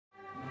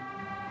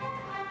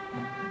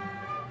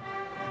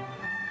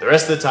The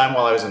rest of the time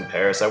while I was in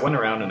Paris, I went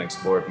around and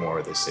explored more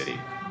of the city.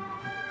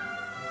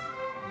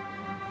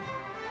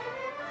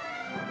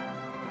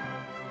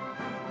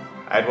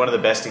 I had one of the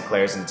best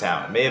eclairs in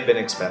town. It may have been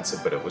expensive,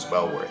 but it was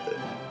well worth it.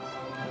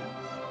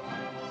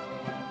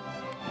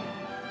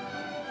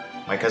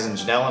 My cousin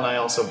Janelle and I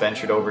also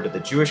ventured over to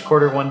the Jewish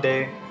Quarter one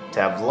day to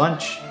have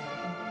lunch.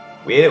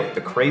 We ate at the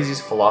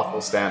craziest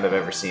falafel stand I've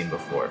ever seen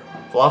before.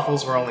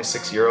 Falafels were only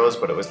 €6,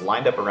 but it was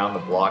lined up around the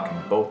block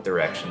in both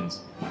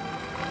directions.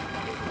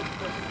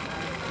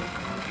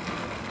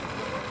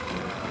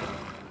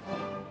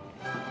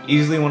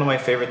 Easily one of my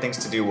favorite things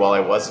to do while I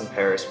was in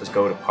Paris was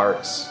go to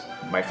parks.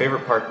 My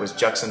favorite park was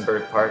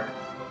Juxenberg Park,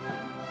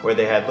 where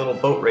they had little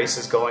boat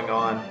races going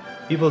on,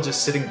 people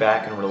just sitting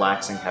back and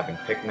relaxing, having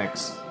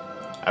picnics.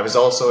 I was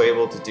also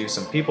able to do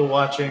some people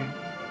watching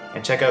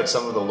and check out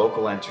some of the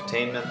local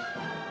entertainment.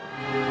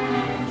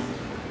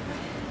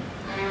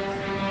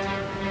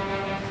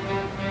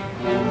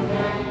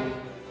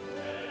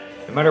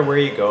 No matter where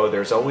you go,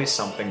 there's always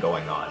something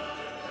going on.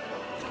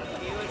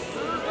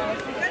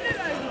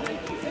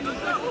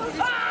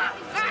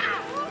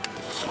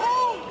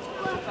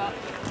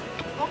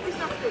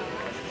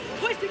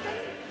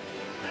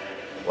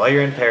 While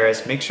you're in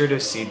Paris, make sure to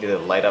see the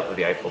light up of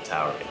the Eiffel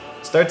Tower.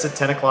 It starts at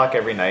 10 o'clock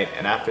every night,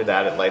 and after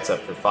that it lights up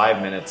for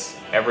 5 minutes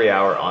every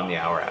hour on the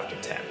hour after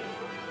 10.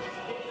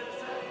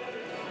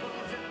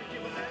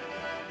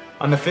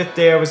 On the 5th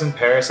day I was in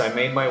Paris, I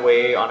made my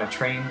way on a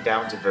train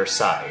down to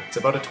Versailles. It's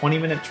about a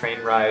 20-minute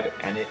train ride,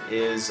 and it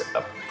is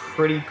a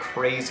pretty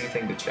crazy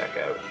thing to check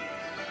out.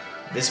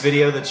 This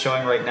video that's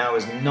showing right now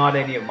is not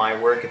any of my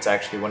work, it's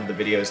actually one of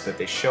the videos that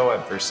they show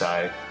at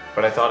Versailles,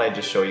 but I thought I'd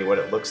just show you what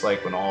it looks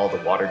like when all the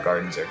water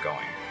gardens are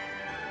going.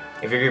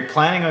 If you're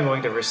planning on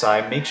going to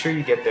Versailles, make sure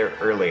you get there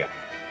early.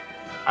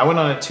 I went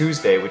on a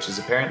Tuesday, which is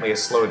apparently a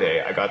slow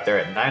day. I got there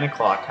at 9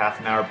 o'clock, half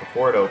an hour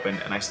before it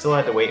opened, and I still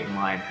had to wait in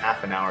line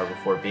half an hour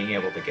before being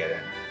able to get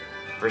in.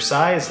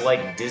 Versailles is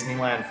like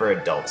Disneyland for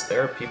adults.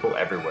 There are people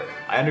everywhere.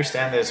 I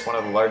understand that it's one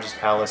of the largest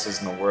palaces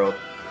in the world,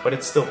 but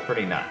it's still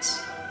pretty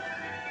nuts.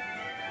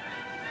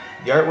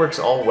 The artwork's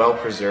all well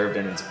preserved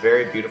and it's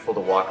very beautiful to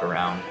walk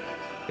around.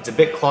 It's a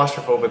bit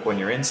claustrophobic when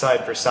you're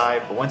inside Versailles,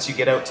 but once you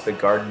get out to the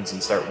gardens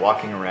and start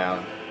walking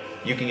around,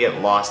 you can get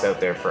lost out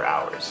there for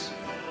hours.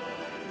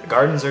 The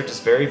gardens are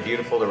just very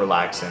beautiful to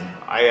relax in.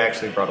 I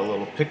actually brought a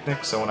little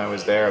picnic, so when I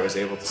was there I was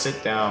able to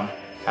sit down,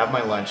 have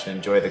my lunch, and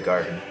enjoy the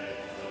garden.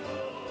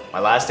 My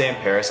last day in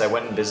Paris, I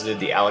went and visited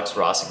the Alex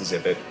Ross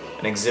exhibit,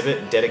 an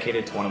exhibit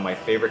dedicated to one of my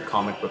favorite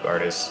comic book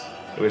artists.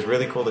 It was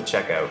really cool to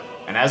check out,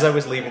 and as I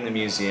was leaving the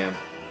museum,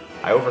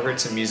 I overheard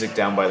some music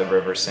down by the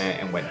River Seine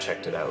and went and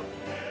checked it out.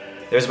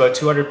 There's about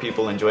 200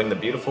 people enjoying the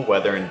beautiful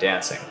weather and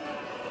dancing.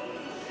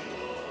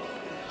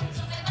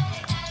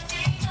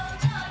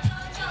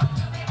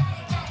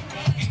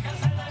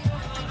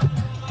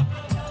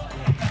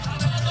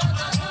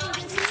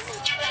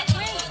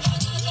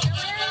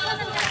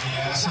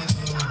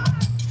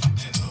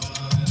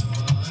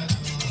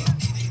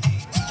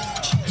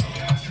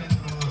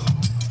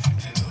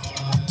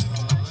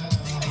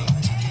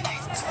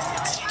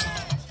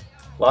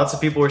 Lots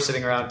of people were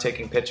sitting around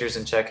taking pictures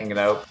and checking it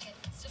out,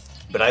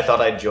 but I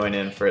thought I'd join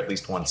in for at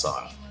least one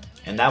song.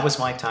 And that was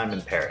my time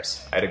in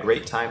Paris. I had a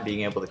great time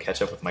being able to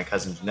catch up with my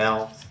cousin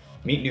Janelle,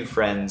 meet new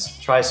friends,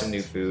 try some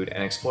new food,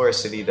 and explore a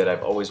city that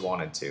I've always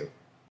wanted to.